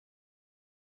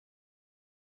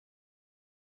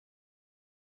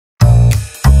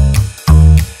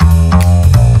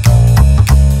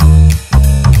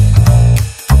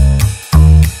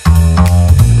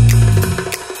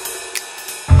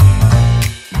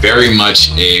Very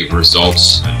much a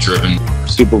results-driven.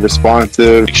 Super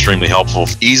responsive. Extremely helpful.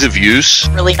 Ease of use.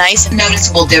 Really nice.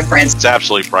 Noticeable difference. It's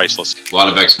absolutely priceless. A lot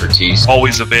of expertise.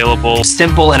 Always available.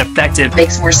 Simple and effective.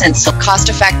 Makes more sense. So cost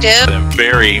effective. And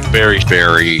very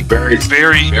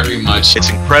much. It's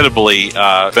incredibly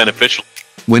beneficial.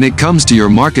 When it comes to your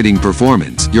marketing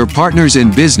performance, your partners in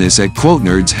business at Quote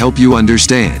Nerds help you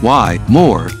understand why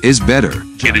more is better.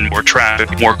 Getting more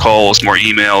traffic, more calls, more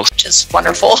emails. Just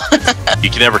wonderful. You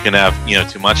can never have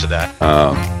too much of that.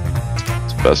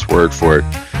 It's the best word for it.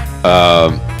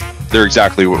 They're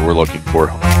exactly what we're looking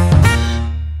for.